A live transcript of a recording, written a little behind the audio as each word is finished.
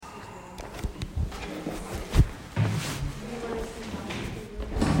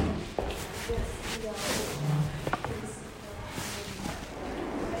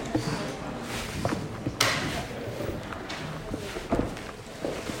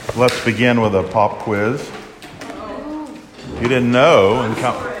Let's begin with a pop quiz. You didn't know,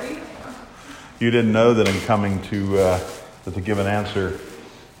 you didn't know that in coming to give an answer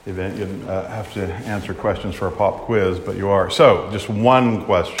event, you didn't have to answer questions for a pop quiz, but you are. So, just one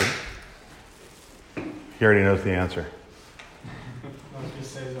question. He already knows the answer. It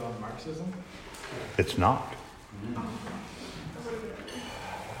says on Marxism? It's not.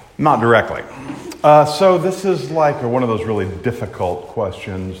 Not directly. So this is like one of those really difficult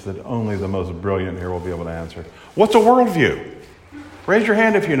questions that only the most brilliant here will be able to answer. What's a worldview? Raise your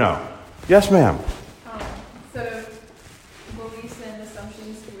hand if you know. Yes, ma'am. Sort of beliefs and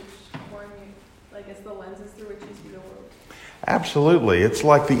assumptions which form you, like it's the lenses through which you see the world. Absolutely. It's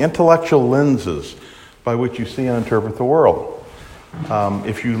like the intellectual lenses by which you see and interpret the world.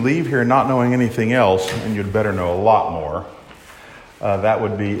 If you leave here not knowing anything else, and you'd better know a lot more, that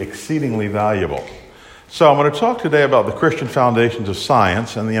would be exceedingly valuable. So I'm going to talk today about the Christian foundations of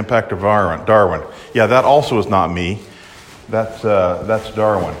science and the impact of Darwin. Yeah, that also is not me. That's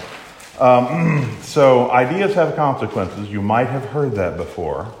Darwin. So ideas have consequences. You might have heard that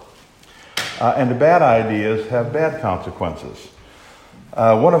before. And the bad ideas have bad consequences.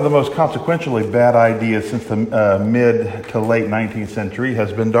 One of the most consequentially bad ideas since the mid to late 19th century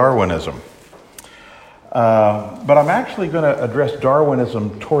has been Darwinism. But I'm actually going to address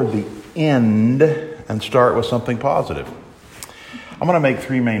Darwinism toward the end and start with something positive. I'm going to make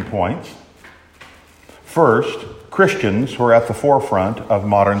three main points. First, Christians were at the forefront of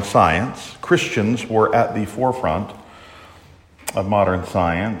modern science. Christians were at the forefront of modern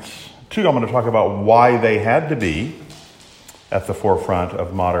science. Two, I'm going to talk about why they had to be at the forefront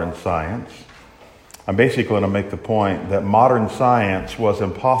of modern science. I'm basically going to make the point that modern science was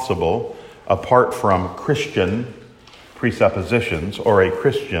impossible apart from Christian presuppositions or a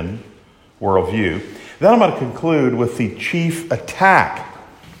Christian worldview. Then I'm going to conclude with the chief attack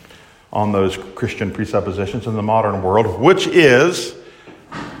on those Christian presuppositions in the modern world, which is,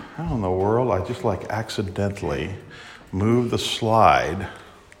 how in the world, I just accidentally moved the slide.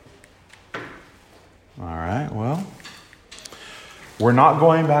 All right, well, we're not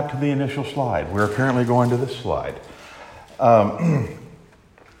going back to the initial slide. We're apparently going to this slide.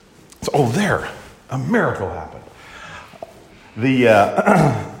 There, a miracle happened.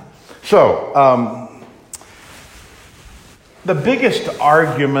 The biggest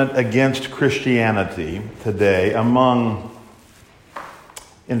argument against Christianity today among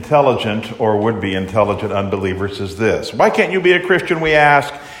intelligent or would-be intelligent unbelievers is this. Why can't you be a Christian, we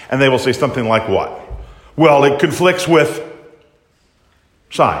ask? And they will say something like what? Well, it conflicts with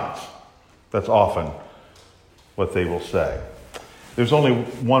science. That's often what they will say. There's only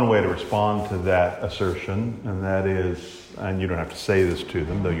one way to respond to that assertion, and that is, and you don't have to say this to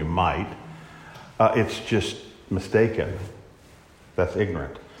them, though you might, it's just mistaken. That's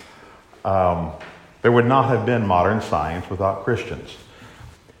ignorant. There would not have been modern science without Christians.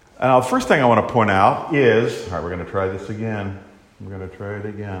 Now, the first thing I want to point out is, all right, we're going to try this again. We're going to try it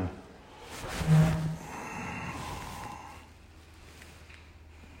again.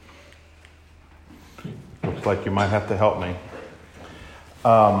 Looks like you might have to help me.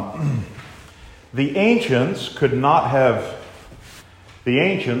 The ancients could not have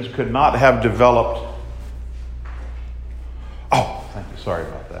developed. Oh, thank you. Sorry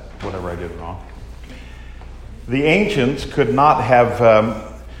about that. Whatever I did wrong. The ancients could not have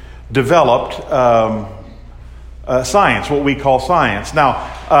developed science, what we call science. Now,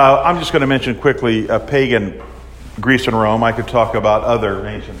 I'm just going to mention quickly pagan Greece and Rome. I could talk about other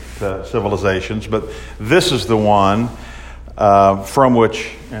ancient civilizations, but this is the one from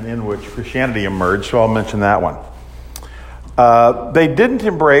which and in which Christianity emerged, so I'll mention that one. They didn't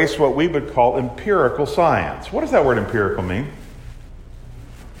embrace what we would call empirical science. What does that word empirical mean?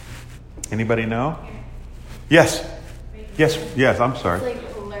 Anybody know? Yes, I'm sorry. It's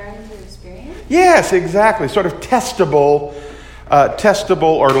like learned through experience? Yes, exactly. Sort of testable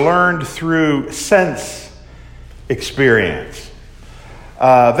or learned through sense experience.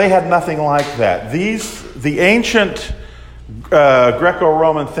 They had nothing like that. The ancient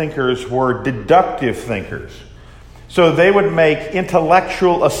Greco-Roman thinkers were deductive thinkers. So they would make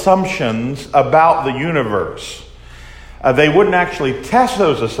intellectual assumptions about the universe. They wouldn't actually test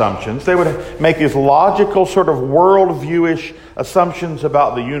those assumptions. They would make these logical sort of worldview-ish assumptions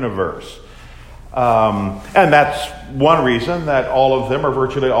about the universe. And that's one reason that all of them, or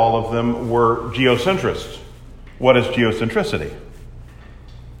virtually all of them, were geocentrists. What is geocentricity?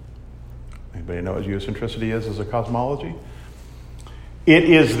 Anybody know what geocentricity is as a cosmology? It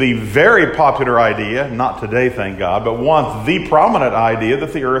is the very popular idea, not today, thank God, but once the prominent idea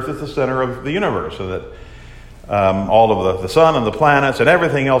that the Earth is the center of the universe, so that All of the sun and the planets and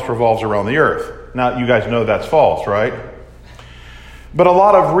everything else revolves around the earth. Now, you guys know that's false, right? But a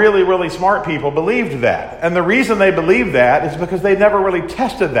lot of really, really smart people believed that. And the reason they believed that is because they never really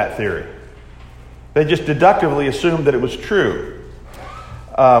tested that theory. They just deductively assumed that it was true.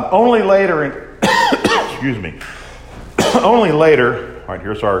 Only later, excuse me, only later, all right,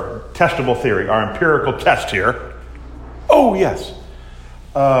 here's our testable theory, our empirical test here. Oh, yes.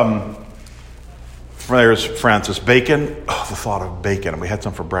 There's Francis Bacon. Oh, the thought of bacon. We had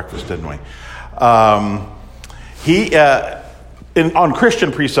some for breakfast, didn't we? On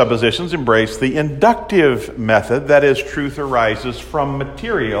Christian presuppositions, embraced the inductive method, that is, truth arises from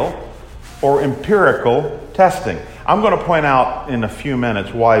material or empirical testing. I'm going to point out in a few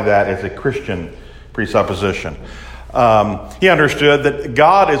minutes why that is a Christian presupposition. He understood that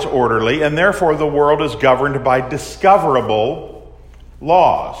God is orderly, and therefore the world is governed by discoverable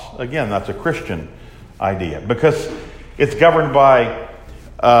laws. Again, that's a Christian idea. Because it's governed by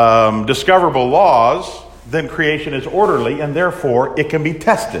discoverable laws, then creation is orderly, and therefore it can be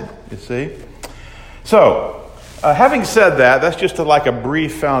tested, you see. So, having said that, that's just like a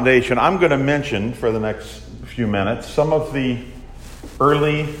brief foundation. I'm going to mention, for the next few minutes, some of the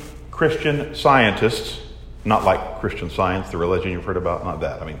early Christian scientists, not like Christian Science, the religion you've heard about, not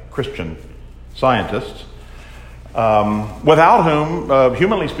that. I mean, Christian scientists, without whom,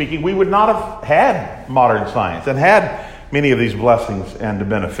 humanly speaking, we would not have had modern science and had many of these blessings and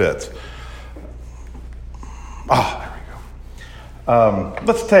benefits. There we go.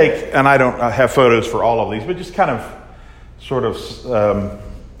 Let's take, and I don't have photos for all of these, but just kind of sort of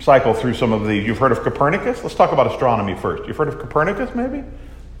cycle through some of these. You've heard of Copernicus? Let's talk about astronomy first. You've heard of Copernicus, maybe?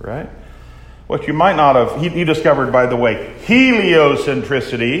 Right? What you might not have, he discovered, by the way,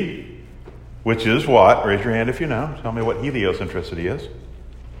 heliocentricity, which is what? Raise your hand if you know. Tell me what heliocentricity is.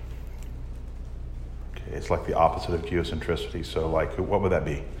 Okay, it's like the opposite of geocentricity. So, like, what would that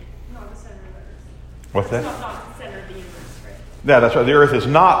be? Not the center of the earth. What's that? Not the center of the universe, right? Yeah, that's right. The Earth is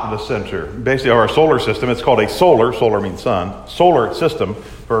not the center. Basically, our solar system, it's called a solar means sun, solar system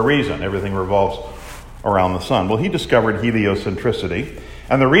for a reason. Everything revolves around the sun. Well, he discovered heliocentricity,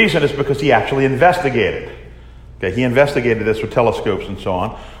 and the reason is because he actually investigated. Okay, he investigated this with telescopes and so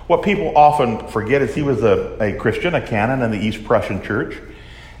on. What people often forget is he was a Christian, a canon in the East Prussian Church,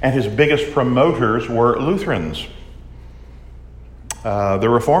 and his biggest promoters were Lutherans. The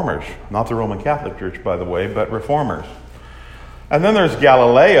Reformers, not the Roman Catholic Church, by the way, but Reformers. And then there's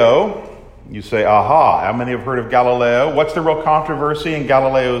Galileo. You say, aha, how many have heard of Galileo? What's the real controversy in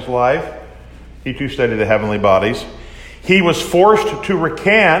Galileo's life? He too studied the heavenly bodies. He was forced to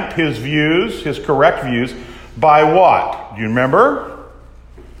recant his views, his correct views, by what? Do you remember?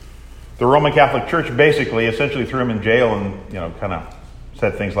 The Roman Catholic Church essentially threw him in jail and, kind of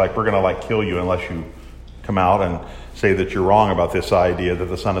said things like, we're going to kill you unless you come out and say that you're wrong about this idea that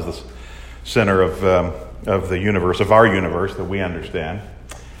the sun is the center of the universe, of our universe that we understand.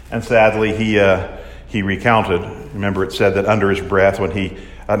 And sadly, he recounted. Remember, it said that under his breath when he,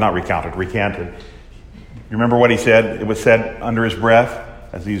 recanted. You remember what he said? It was said under his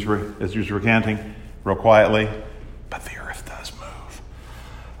breath as he was recanting, real quietly, but the earth does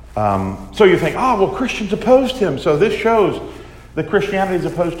move. So you think, Christians opposed him. So this shows that Christianity is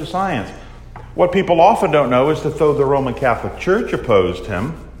opposed to science. What people often don't know is that though the Roman Catholic Church opposed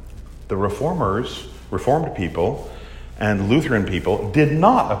him, the Reformed people, and Lutheran people did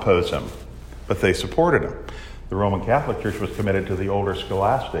not oppose him, but they supported him. The Roman Catholic Church was committed to the older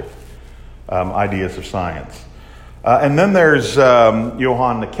scholastic ideas of science. And then there's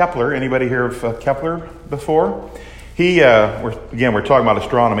Johann Kepler. Anybody hear of Kepler before? We're talking about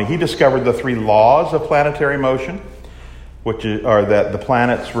astronomy. He discovered the 3 laws of planetary motion, which are that the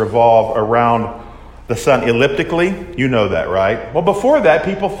planets revolve around the sun elliptically. You know that, right? Well, before that,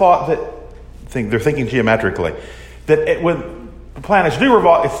 people thought they're thinking geometrically, that when the planets do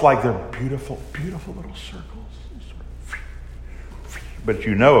revolve, it's like they're beautiful, beautiful little circles. But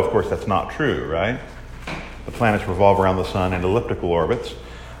of course, that's not true, right? The planets revolve around the sun in elliptical orbits.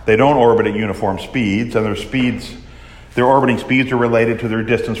 They don't orbit at uniform speeds, and their orbiting speeds are related to their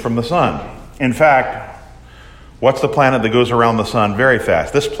distance from the sun. In fact, what's the planet that goes around the sun very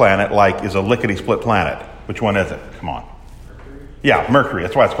fast? This planet, is a lickety-split planet. Which one is it? Come on. Mercury? Yeah, Mercury.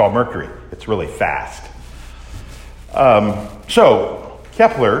 That's why it's called Mercury. It's really fast. So,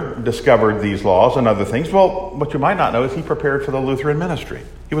 Kepler discovered these laws and other things. Well, what you might not know is he prepared for the Lutheran ministry.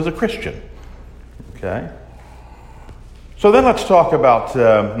 He was a Christian. Okay? So then let's talk about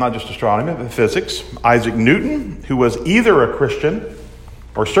not just astronomy, but physics. Isaac Newton, who was either a Christian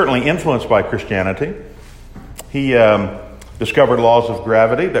or certainly influenced by Christianity. He discovered laws of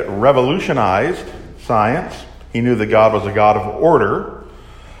gravity that revolutionized science. He knew that God was a God of order.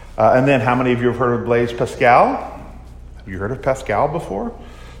 And then how many of you have heard of Blaise Pascal? Have you heard of Pascal before?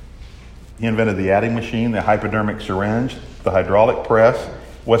 He invented the adding machine, the hypodermic syringe, the hydraulic press,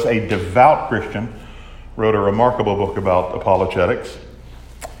 was a devout Christian, wrote a remarkable book about apologetics.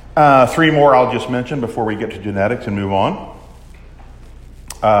 3 more I'll just mention before we get to genetics and move on.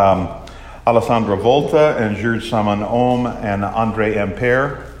 Alessandro Volta and Jules Simon Ohm and André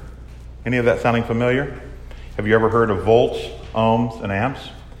Ampère. Any of that sounding familiar? Have you ever heard of volts, ohms, and amps?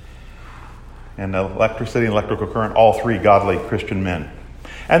 And electricity and electrical current, all 3 godly Christian men.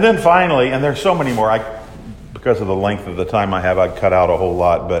 And then finally, and there's so many more, because of the length of the time I have, I'd cut out a whole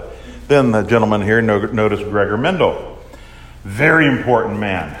lot, but then the gentleman here, notice Gregor Mendel. Very important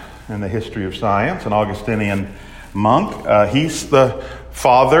man in the history of science, an Augustinian monk. He's the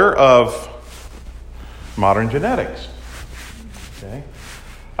father of modern genetics. Okay.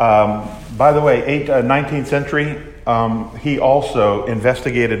 By the way, 19th century, he also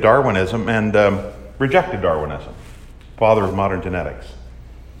investigated Darwinism and rejected Darwinism. Father of modern genetics.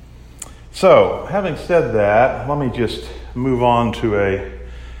 So, having said that, let me just move on to an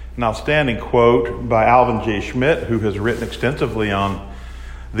outstanding quote by Alvin J. Schmidt, who has written extensively on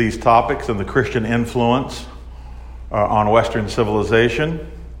these topics and the Christian influence on Western civilization.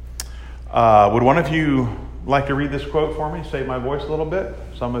 Would one of you like to read this quote for me? Save my voice a little bit.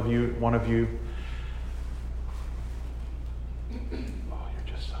 One of you. Oh,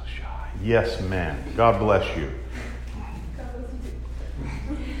 you're just so shy. Yes, ma'am. God bless you.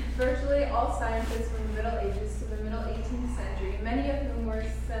 Virtually all scientists from the Middle Ages to the middle 18th century, many of whom were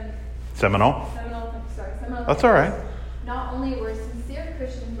Seminole. That's all right. Not only were sincere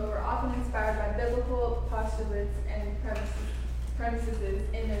Christians, but were often inspired by biblical postulates and premises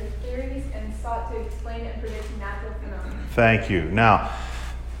in their theories and sought to explain and predict natural phenomena. Thank you. Now,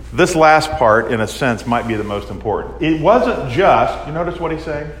 this last part, in a sense, might be the most important. It wasn't just, you notice what he's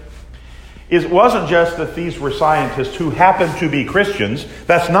saying? It wasn't just that these were scientists who happened to be Christians.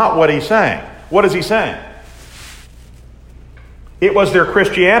 That's not what he's saying. What is he saying? It was their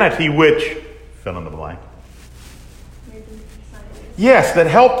Christianity which, fill in the blank. Yes, that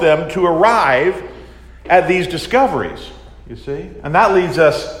helped them to arrive at these discoveries, you see? And that leads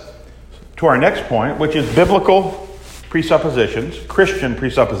us to our next point, which is biblical presuppositions, Christian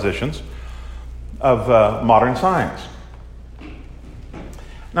presuppositions of modern science.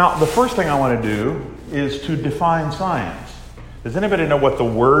 Now, the first thing I want to do is to define science. Does anybody know what the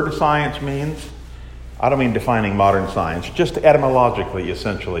word science means? I don't mean defining modern science, just etymologically,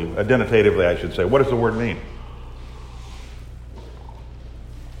 essentially, identitatively, I should say. What does the word mean?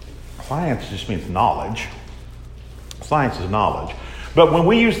 Science just means knowledge. Science is knowledge. But when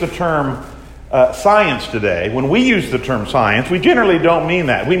we use the term science today, when we use the term science, we generally don't mean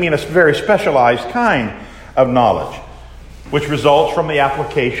that. We mean a very specialized kind of knowledge, which results from the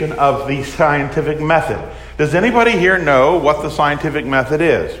application of the scientific method. Does anybody here know what the scientific method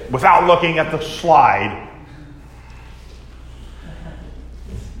is without looking at the slide?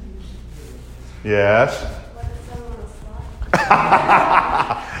 Yes?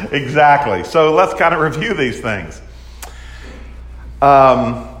 Exactly. So let's kind of review these things.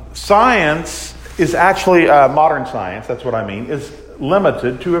 Science is actually, modern science, that's what I mean, is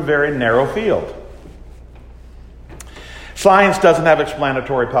limited to a very narrow field. Science doesn't have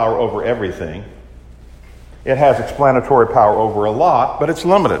explanatory power over everything. It has explanatory power over a lot, but it's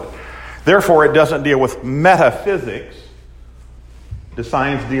limited. Therefore, it doesn't deal with metaphysics. Does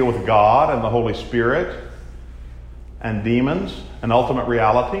science deal with God and the Holy Spirit and demons and ultimate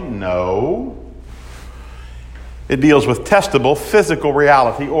reality? No. It deals with testable physical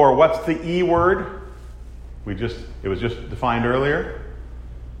reality, or what's the E word? It was just defined earlier.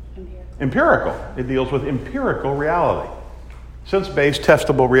 Empirical. It deals with empirical reality. Sense-based,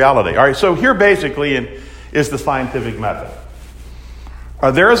 testable reality. All right, so here basically is the scientific method.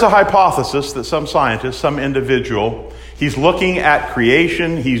 There is a hypothesis that some scientist, some individual, he's looking at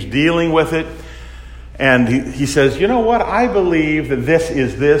creation, he's dealing with it, and he says, you know what, I believe that this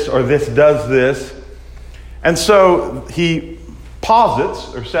is this, or this does this. And so he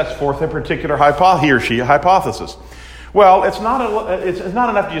posits, or sets forth a particular he or she a hypothesis. Well, it's not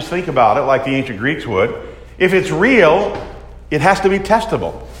enough to just think about it like the ancient Greeks would. If it's real, it has to be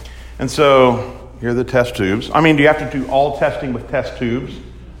testable. And so, here are the test tubes. I mean, do you have to do all testing with test tubes?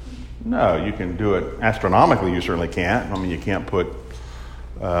 No, you can do it astronomically, you certainly can't. I mean, you can't put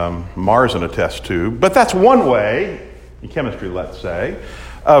Mars in a test tube. But that's one way, in chemistry, let's say,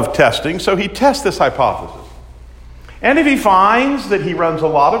 of testing. So he tests this hypothesis. And if he finds that he runs a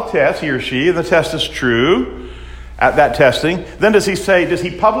lot of tests, he or she, and the test is true at that testing, then does he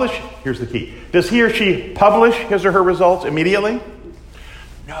publish? Here's the key. Does he or she publish his or her results immediately?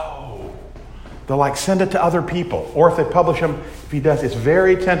 No. They'll send it to other people. Or if they publish them, if he does, it's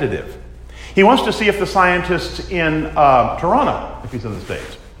very tentative. He wants to see if the scientists in Toronto, if he's in the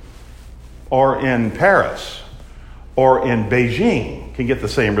States, or in Paris, or in Beijing can get the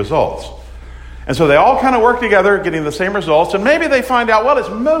same results. And so they all kind of work together getting the same results, and maybe they find out, well, it's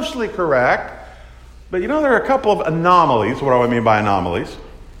mostly correct, but there are a couple of anomalies. What do I mean by anomalies?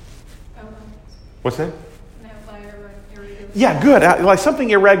 What's that? Yeah, good. Like something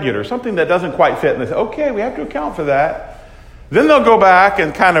irregular, something that doesn't quite fit. And they say, okay, we have to account for that. Then they'll go back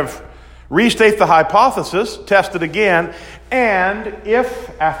and kind of restate the hypothesis, test it again, and if,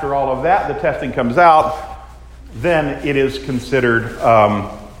 after all of that, the testing comes out, then it is considered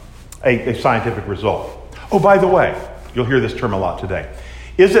a scientific result. Oh, by the way, you'll hear this term a lot today.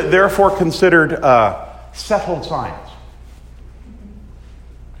 Is it therefore considered settled science?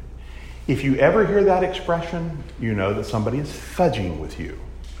 If you ever hear that expression, you know that somebody is fudging with you.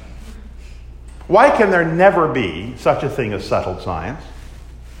 Why can there never be such a thing as settled science?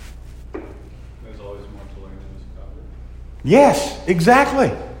 There's always more to learn in this topic. Yes,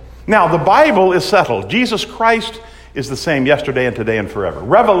 exactly. Now, the Bible is settled. Jesus Christ is the same yesterday and today and forever.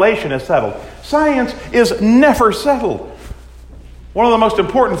 Revelation is settled. Science is never settled. One of the most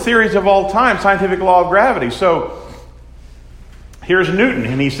important theories of all time, scientific law of gravity. So, here's Newton,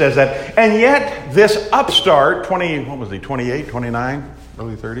 and he says that, and yet this upstart, 28, 29,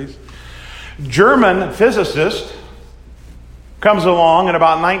 early 30s, German physicist comes along in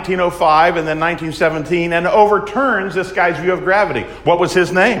about 1905 and then 1917 and overturns this guy's view of gravity. What was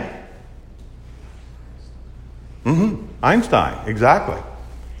his name? Einstein, exactly.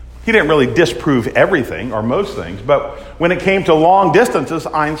 He didn't really disprove everything or most things, but when it came to long distances,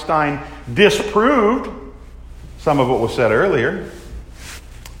 Einstein disproved some of what was said earlier.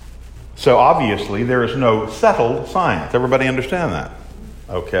 So obviously there is no settled science. Everybody understand that?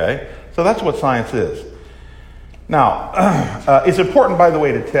 Okay. So that's what science is. Now, it's important, by the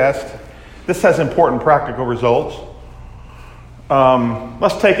way, to test. This has important practical results.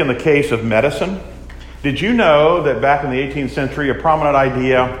 Let's take in the case of medicine. Did you know that back in the 18th century, a prominent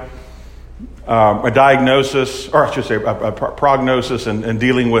idea, a diagnosis, or I should say a prognosis and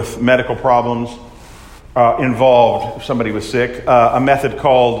dealing with medical problems involved, if somebody was sick, a method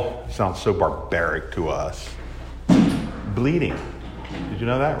called, sounds so barbaric to us, bleeding. Did you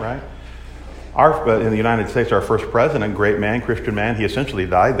know that, right? In the United States, our first president, great man, Christian man, he essentially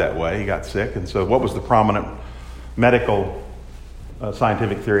died that way. He got sick. And so what was the prominent medical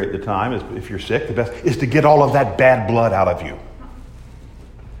scientific theory at the time? Is if you're sick, the best is to get all of that bad blood out of you.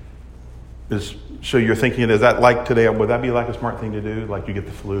 So you're thinking, is that like today, would that be like a smart thing to do? Like you get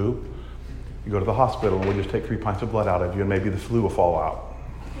the flu, you go to the hospital and we'll just take 3 pints of blood out of you and maybe the flu will fall out.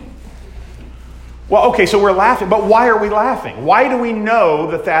 Well, okay, so we're laughing, but why are we laughing? Why do we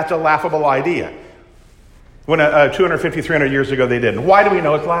know that that's a laughable idea? When 250, 300 years ago they didn't. Why do we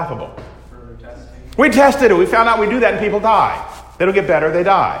know it's laughable? For testing. We tested it. We found out we do that and people die. They don't get better, they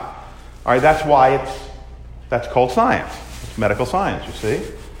die. All right, that's why that's called science. It's medical science, you see.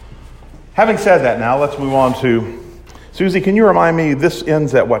 Having said that now, let's move on to... Susie, can you remind me, this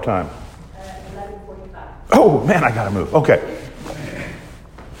ends at what time? 11:45. Oh, man, I got to move. Okay.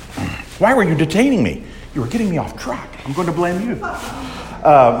 Why were you detaining me? You were getting me off track. I'm going to blame you.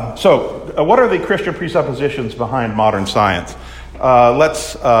 So, what are the Christian presuppositions behind modern science?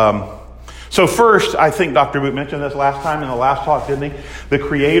 So first, I think Dr. Boot mentioned this last time in the last talk, didn't he? The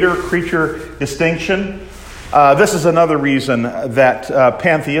creator-creature distinction. This is another reason that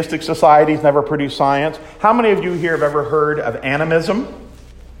pantheistic societies never produce science. How many of you here have ever heard of animism?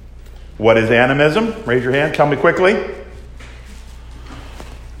 What is animism? Raise your hand. Tell me quickly.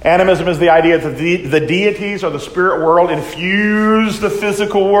 Animism is the idea that the deities or the spirit world infuse the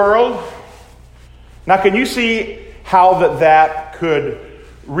physical world. Now, can you see how that could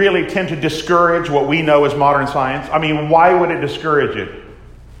really tend to discourage what we know as modern science? I mean, why would it discourage it?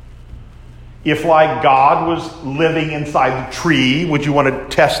 If, like, God was living inside the tree, would you want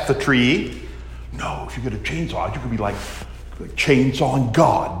to test the tree? No, if you get a chainsaw, you could be like chainsawing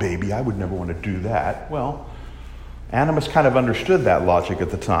God, baby. I would never want to do that. Well, animists kind of understood that logic at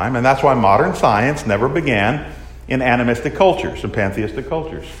the time, and that's why modern science never began in animistic cultures and pantheistic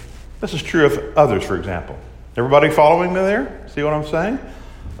cultures. This is true of others, for example. Everybody following me there? See what I'm saying?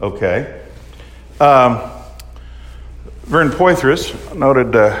 Okay. Vern Poythress,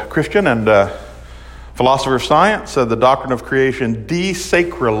 noted Christian and philosopher of science, said the doctrine of creation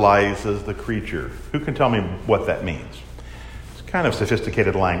desacralizes the creature. Who can tell me what that means? It's kind of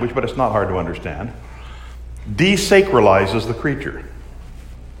sophisticated language, but it's not hard to understand. Desacralizes the creature.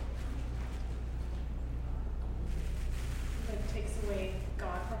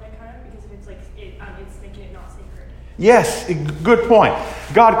 it's making it not sacred. Yes, good point.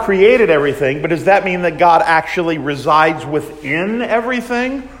 God created everything, but does that mean that God actually resides within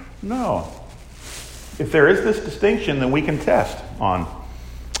everything? No. If there is this distinction, then we can test on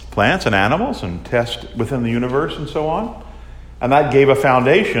plants and animals and test within the universe and so on. And that gave a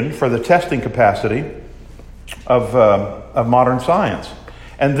foundation for the testing capacity of modern science.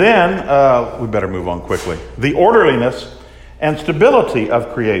 And then, we better move on quickly, the orderliness and stability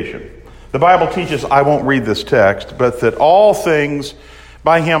of creation. The Bible teaches, I won't read this text, but that all things,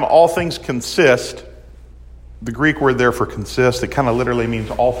 by him, all things consist. The Greek word there for consist, it kind of literally means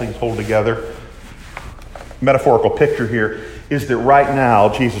all things hold together. Metaphorical picture here is that right now,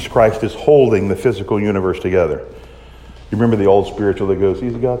 Jesus Christ is holding the physical universe together. You remember the old spiritual that goes,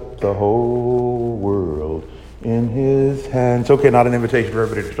 he's got the whole world in his hands. Okay, not an invitation for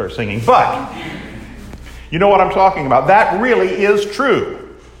everybody to start singing, but you know what I'm talking about. That really is true.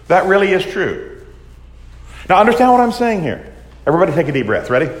 That really is true. Now understand what I'm saying here. Everybody take a deep breath.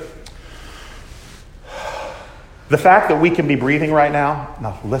 Ready? The fact that we can be breathing right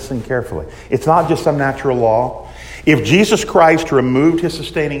now listen carefully. It's not just some natural law. If Jesus Christ removed his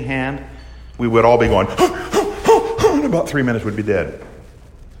sustaining hand, we would all be going, in about 3 minutes we'd be dead.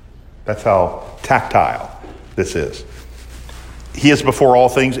 That's how tactile this is. He is before all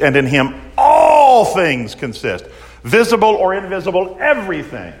things, and in him all things consist. Visible or invisible,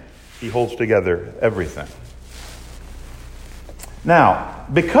 everything. He holds together everything. Now,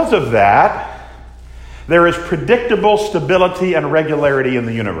 because of that, there is predictable stability and regularity in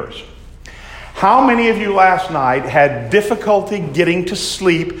the universe. How many of you last night had difficulty getting to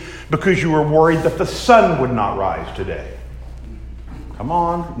sleep because you were worried that the sun would not rise today? Come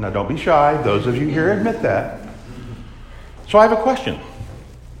on. Now, don't be shy. Those of you here admit that. So I have a question.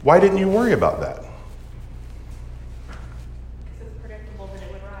 Why didn't you worry about that? It's predictable that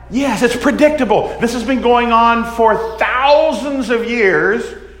it would rise. Yes, it's predictable. This has been going on for thousands of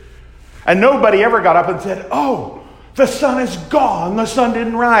years. And nobody ever got up and said, oh, the sun is gone. The sun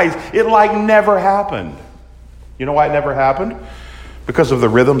didn't rise. It never happened. You know why it never happened? Because of the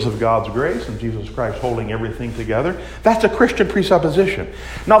rhythms of God's grace and Jesus Christ holding everything together. That's a Christian presupposition.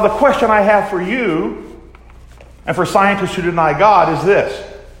 Now the question I have for you and for scientists who deny God is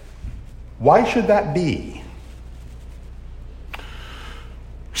this. Why should that be?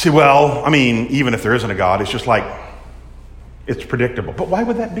 See, well, I mean, even if there isn't a God, it's just it's predictable. But why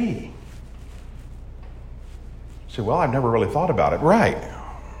would that be? Say, well, I've never really thought about it. Right.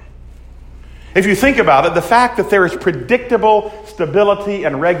 If you think about it, the fact that there is predictable stability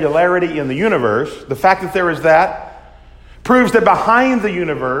and regularity in the universe, the fact that there is that, proves that behind the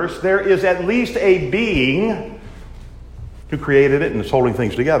universe there is at least a being who created it and is holding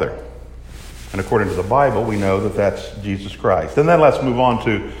things together. And according to the Bible, we know that that's Jesus Christ. And then let's move on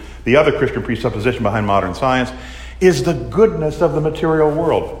to the other Christian presupposition behind modern science, is the goodness of the material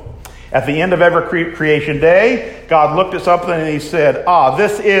world. At the end of every creation day, God looked at something and he said,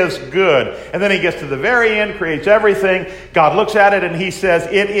 this is good. And then he gets to the very end, creates everything. God looks at it and he says,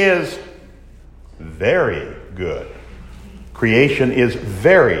 it is very good. Creation is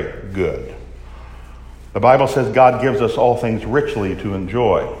very good. The Bible says God gives us all things richly to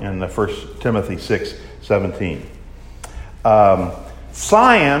enjoy in the 1 Timothy 6:17.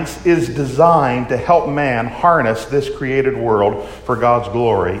 Science is designed to help man harness this created world for God's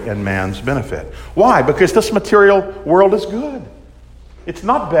glory and man's benefit. Why? Because this material world is good. It's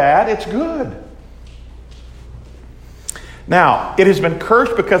not bad, it's good. Now, it has been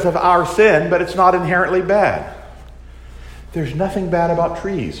cursed because of our sin, but it's not inherently bad. There's nothing bad about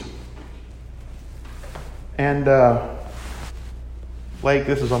trees. And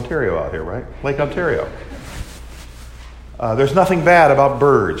this is Ontario out here, right? Lake Ontario. There's nothing bad about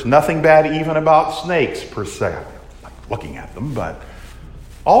birds. Nothing bad even about snakes, per se. I like looking at them, but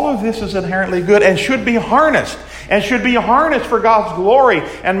all of this is inherently good and should be harnessed. And should be harnessed for God's glory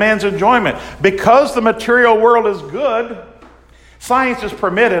and man's enjoyment. Because the material world is good, science is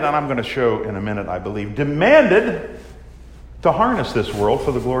permitted, and I'm going to show in a minute, I believe, demanded to harness this world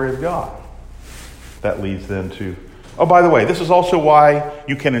for the glory of God. That leads then to... Oh, by the way, this is also why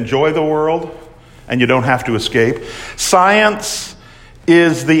you can enjoy the world and you don't have to escape. Science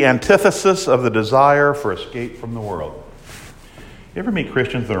is the antithesis of the desire for escape from the world. You ever meet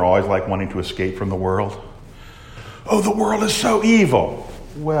Christians that are always wanting to escape from the world? Oh, the world is so evil.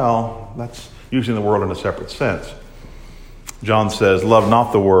 Well, that's using the world in a separate sense. John says, love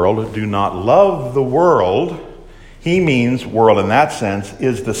not the world, do not love the world. He means world in that sense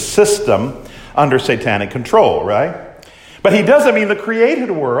is the system under satanic control, right? But he doesn't mean the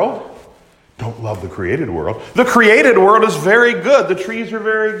created world. don't love the created world. The created world is very good. The trees are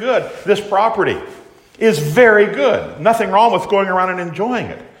very good. This property is very good. Nothing wrong with going around and enjoying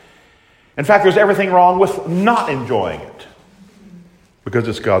it. In fact, there's everything wrong with not enjoying it because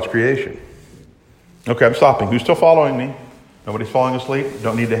it's God's creation. Okay, I'm stopping. Who's still following me? Nobody's falling asleep?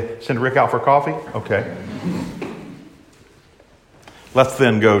 Don't need to send Rick out for coffee? Okay. Let's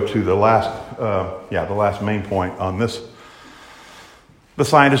then go to the last main point on this. The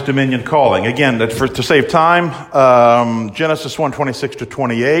scientist dominion calling. Again, to save time, Genesis 1:26 to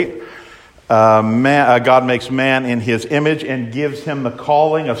 28. God makes man in his image and gives him the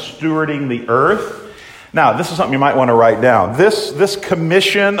calling of stewarding the earth. Now, this is something you might want to write down. This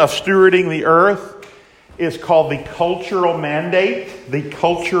commission of stewarding the earth is called the cultural mandate. The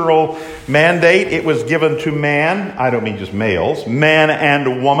cultural mandate. It was given to man. I don't mean just males. Man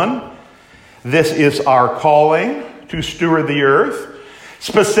and woman. This is our calling to steward the earth.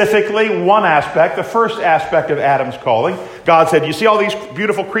 Specifically, one aspect, the first aspect of Adam's calling, God said, you see all these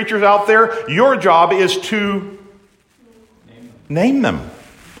beautiful creatures out there? Your job is to name them.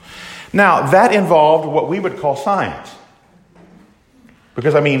 Now, that involved what we would call science.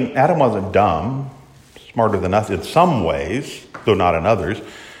 Because, Adam wasn't dumb, smarter than us in some ways, though not in others.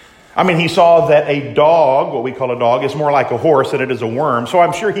 He saw that a dog, what we call a dog, is more like a horse than it is a worm. So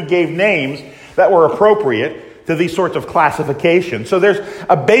I'm sure he gave names that were appropriate to these sorts of classifications. So there's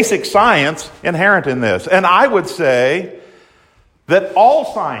a basic science inherent in this. And I would say that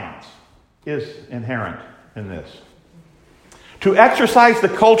all science is inherent in this. To exercise the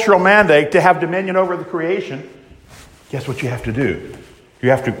cultural mandate to have dominion over the creation, guess what you have to do? You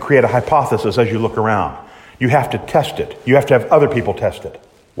have to create a hypothesis as you look around. You have to test it. You have to have other people test it.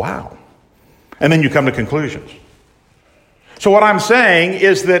 Wow. And then you come to conclusions. So what I'm saying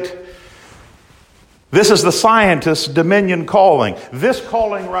is that this is the scientist's dominion calling. This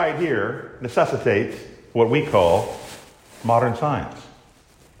calling right here necessitates what we call modern science.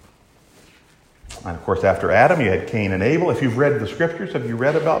 And of course, after Adam, you had Cain and Abel. If you've read the scriptures, have you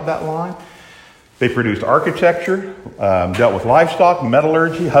read about that line? They produced architecture, dealt with livestock,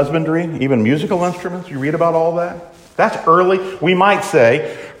 metallurgy, husbandry, even musical instruments. You read about all that? That's early, we might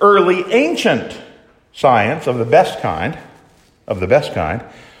say, early ancient science of the best kind.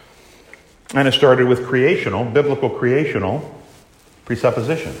 And it started with biblical creational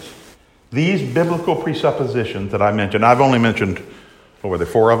presuppositions. These biblical presuppositions that I mentioned, I've only mentioned, what were there,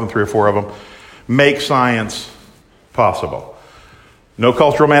 3 or 4 of them, make science possible. No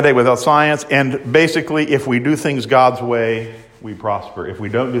cultural mandate without science, and basically, if we do things God's way, we prosper. If we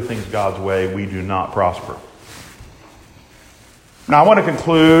don't do things God's way, we do not prosper. Now, I want to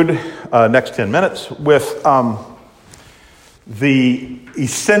conclude next 10 minutes with the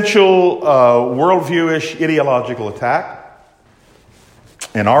essential worldviewish ideological attack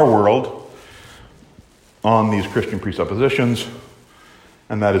in our world on these Christian presuppositions,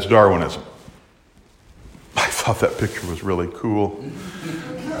 and that is Darwinism. I thought that picture was really cool.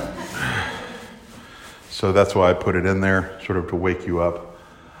 So that's why I put it in there, sort of to wake you up.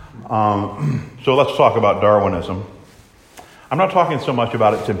 So let's talk about Darwinism. I'm not talking so much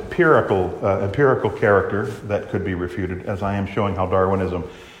about its empirical character that could be refuted, as I am showing how Darwinism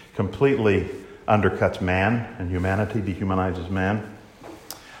completely undercuts man and humanity, dehumanizes man.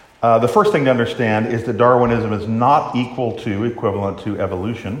 The first thing to understand is that Darwinism is not equivalent to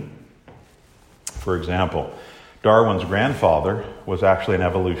evolution. For example, Darwin's grandfather was actually an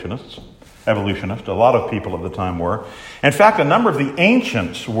evolutionist. A lot of people at the time were. In fact, a number of the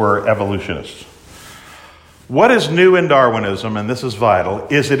ancients were evolutionists. What is new in Darwinism, and this is vital,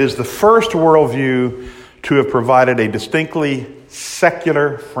 is it is the first worldview to have provided a distinctly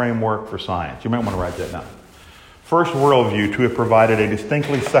secular framework for science. You might want to write that down. First worldview to have provided a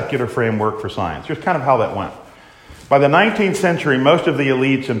distinctly secular framework for science. Here's kind of how that went. By the 19th century, most of the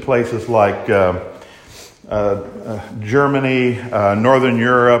elites in places like Germany, Northern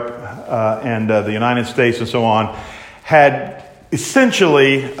Europe, and the United States and so on had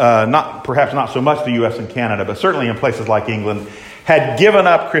essentially, perhaps not so much the U.S. and Canada, but certainly in places like England, had given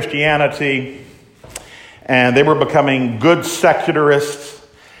up Christianity, and they were becoming good secularists.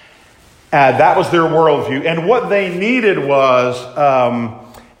 That was their worldview. And what they needed was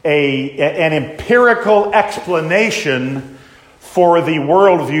an empirical explanation for the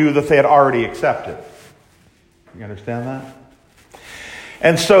worldview that they had already accepted. You understand that?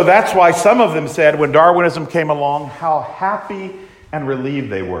 And so that's why some of them said when Darwinism came along, how happy and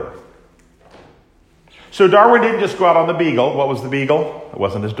relieved they were. So Darwin didn't just go out on the Beagle. What was the Beagle? It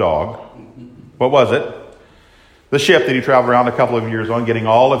wasn't his dog. What was it? The ship that he traveled around a couple of years on, getting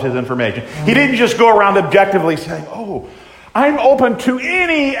all of his information. He didn't just go around objectively saying, oh, I'm open to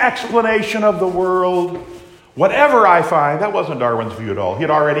any explanation of the world, whatever I find. That wasn't Darwin's view at all. He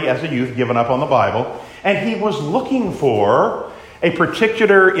had already, as a youth, given up on the Bible, and he was looking for a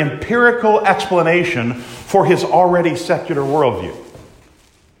particular empirical explanation for his already secular worldview.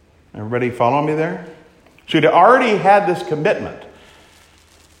 Everybody follow me there? So he'd already had this commitment.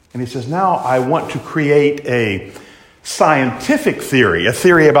 And he says, now I want to create a scientific theory, a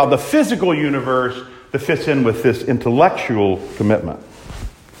theory about the physical universe that fits in with this intellectual commitment.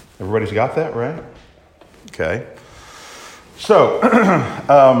 Everybody's got that, right? Okay. So,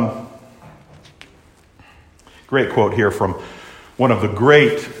 great quote here from one of the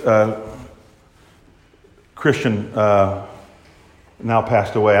great Christian, now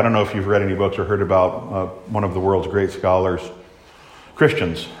passed away. I don't know if you've read any books or heard about one of the world's great scholars,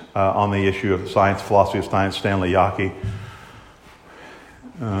 Christians, on the issue of science, philosophy of science, Stanley Yaki.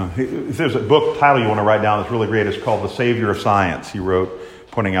 If there's a book title you want to write down that's really great, it's called The Savior of Science. He wrote,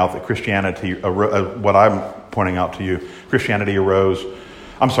 pointing out that Christianity, what I'm pointing out to you,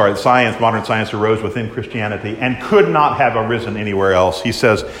 modern science arose within Christianity and could not have arisen anywhere else. He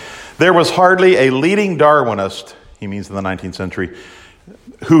says, there was hardly a leading Darwinist, he means in the 19th century,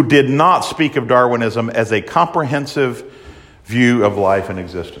 who did not speak of Darwinism as a comprehensive view of life and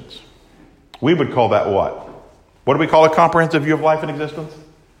existence. We would call that what? What do we call a comprehensive view of life and existence?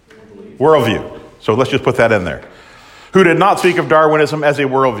 Worldview. So let's just put that in there. Who did not speak of Darwinism as a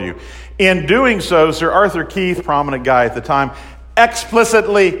worldview. In doing so, Sir Arthur Keith, prominent guy at the time,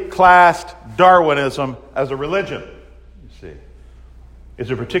 explicitly classed Darwinism as a religion. You see, it's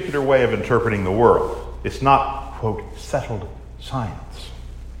a particular way of interpreting the world. It's not, quote, settled science.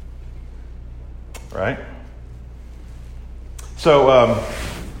 Right? So,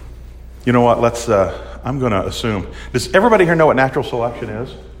 you know what? I'm going to assume. Does everybody here know what natural selection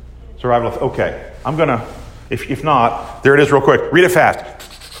is? Survival. Okay. I'm going to, if not, there it is real quick. Read it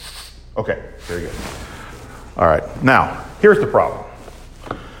fast. Okay. Very good. All right. Now, here's the problem.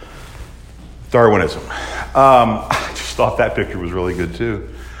 Darwinism. I just thought that picture was really good too.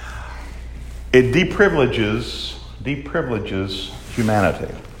 It deprivileges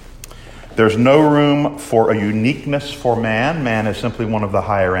humanity. There's no room for a uniqueness for man. Man is simply one of the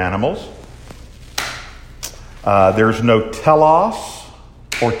higher animals. There's no telos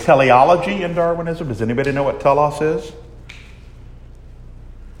or teleology in Darwinism. Does anybody know what telos is?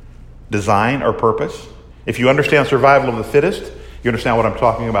 Design or purpose. If you understand survival of the fittest, you understand what I'm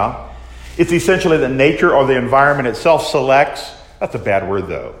talking about. It's essentially that nature or the environment itself selects. That's a bad word,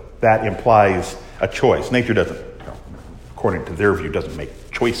 though. That implies a choice. Nature doesn't, according to their view, doesn't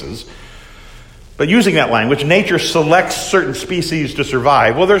make choices. But using that language, nature selects certain species to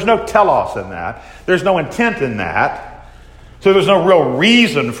survive. Well, there's no telos in that. There's no intent in that. So there's no real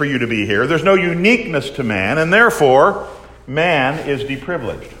reason for you to be here. There's no uniqueness to man, and therefore, man is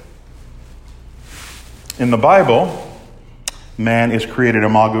deprivileged. In the Bible, man is created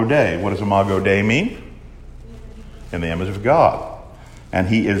imago Dei. What does imago Dei mean? In the image of God. And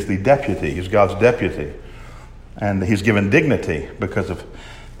he is the deputy. He's God's deputy. And he's given dignity because of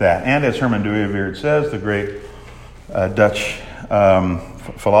that. And as Herman Dooyeweerd says, the great Dutch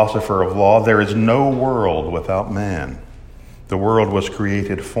philosopher of law, there is no world without man. The world was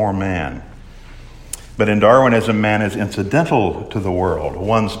created for man. But in Darwinism, man is incidental to the world.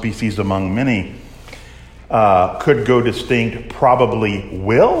 One species among many could go distinct, probably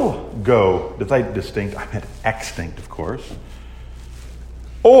will go. Did I distinct? I meant extinct, of course.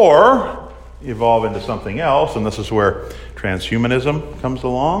 Or evolve into something else, and this is where transhumanism comes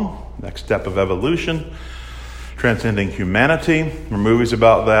along, next step of evolution, transcending humanity. There are movies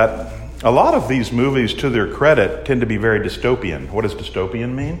about that. A lot of these movies, to their credit, tend to be very dystopian. What does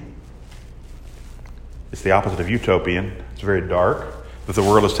dystopian mean? It's the opposite of utopian. It's very dark, that the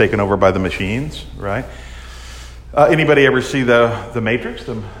world is taken over by the machines, right? Anybody ever see the Matrix,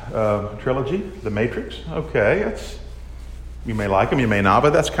 the trilogy, The Matrix? Okay, you may like them, you may not,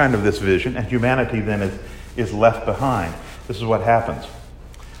 but that's kind of this vision. And humanity then is left behind. This is what happens.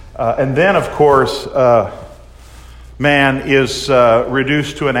 And then, of course, man is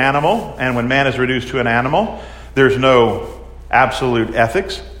reduced to an animal. And when man is reduced to an animal, there's no absolute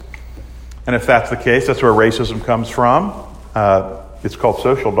ethics. And if that's the case, that's where racism comes from. It's called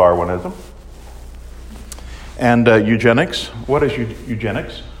social Darwinism. And eugenics. What is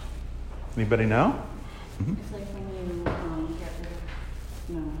eugenics? Anybody know? Mm-hmm. It's like when you get rid of...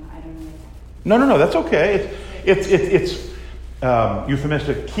 No, I don't know. No, that's okay. It's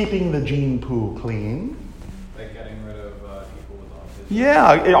euphemistic. Keeping the gene pool clean. Like getting rid of people with autism.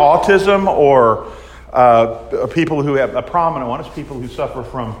 Yeah, autism or people who have a prominent one is people who suffer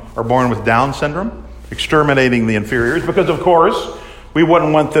from are born with Down syndrome. exterminating the inferiors, because, of course, we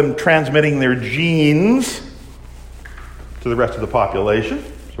wouldn't want them transmitting their genes to the rest of the population.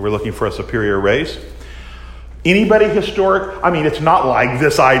 So we're looking for a superior race. Anybody historic? I mean, it's not like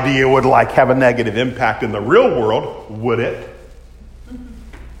this idea would have a negative impact in the real world, would it?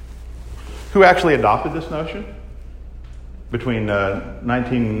 Who actually adopted this notion between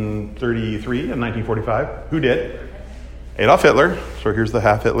 1933 and 1945? Who did? Adolf Hitler. So here's the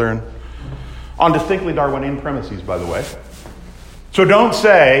half Hitler, and on distinctly Darwinian premises, by the way. So don't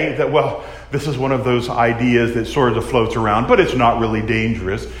say that, well, this is one of those ideas that sort of floats around, but it's not really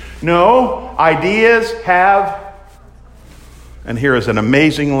dangerous. No, ideas have, and here is an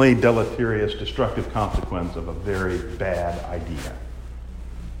amazingly deleterious, destructive consequence of a very bad idea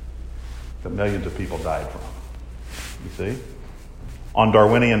that millions of people died from. You see? On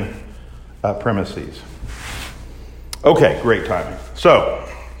Darwinian premises. Okay, great timing. So,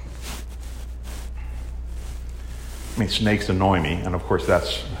 snakes annoy me, and of course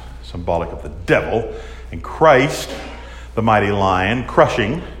that's symbolic of the devil, and Christ, the mighty lion,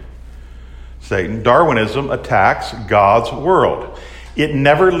 crushing Satan. Darwinism attacks God's world. It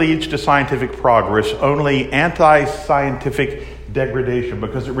never leads to scientific progress, only anti-scientific degradation,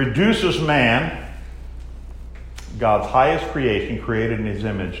 because it reduces man, God's highest creation, created in his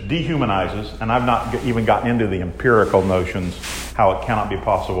image, dehumanizes, and I've not even gotten into the empirical notions, how it cannot be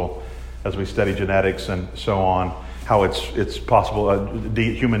possible as we study genetics and so on, how it's possible,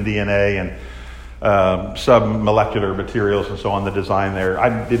 human DNA and submolecular materials and so on, the design there.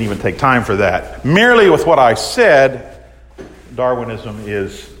 I didn't even take time for that. Merely with what I said, Darwinism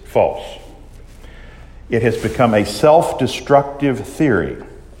is false. It has become a self-destructive theory.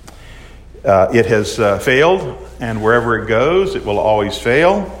 It has failed, and wherever it goes, it will always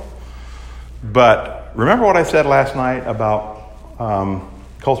fail. But remember what I said last night about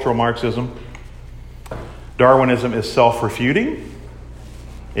cultural Marxism? Darwinism is self-refuting.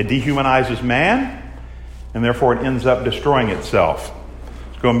 It dehumanizes man, and therefore it ends up destroying itself.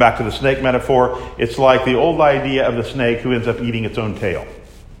 Going back to the snake metaphor, it's like the old idea of the snake who ends up eating its own tail.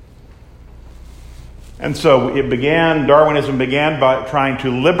 And so Darwinism began by trying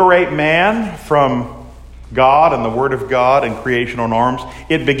to liberate man from God and the Word of God and creational norms.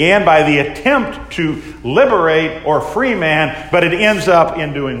 It began by the attempt to liberate or free man, but it ends up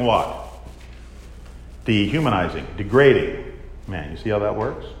in doing what? Dehumanizing, degrading man. You see how that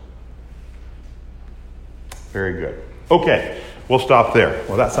works? Very good. Okay, we'll stop there.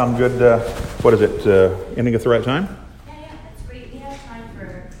 Well, that sound good? What is it? Ending at the right time?